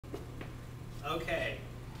Okay,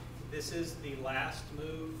 this is the last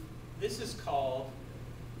move. This is called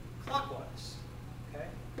Clockwise. Okay,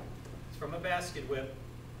 it's from a basket whip.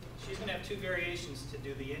 She's going to have two variations to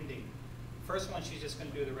do the ending. First one, she's just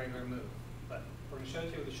going to do the regular move. But we're going to show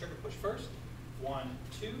it to you with the sugar push first. 1,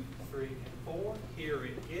 2, 3, and 4. Here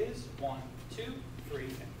it is. 1, 2, 3,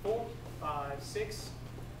 and 4, 5, 6,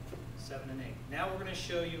 7, and 8. Now we're going to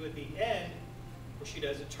show you at the end where she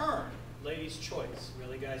does a turn. Ladies' choice.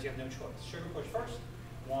 Really, guys, you have no choice. Sugar push first.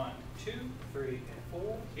 1, 2, 3, and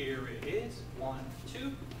 4. Here it is. 1,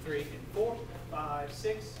 2, 3, and 4, 5,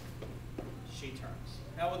 6. She turns.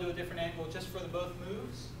 Now we'll do a different angle just for the both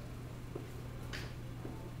moves.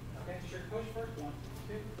 Okay, sugar push first. 1,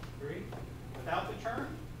 2, 3. Without the turn.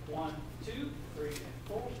 1, 2, 3, and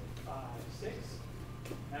 4, 5, 6.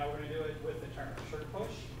 Now we're going to do it with the turn. Sugar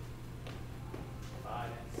push. 5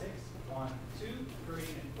 and 6. 1, 2, 3,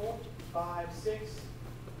 and 4, 5, 6.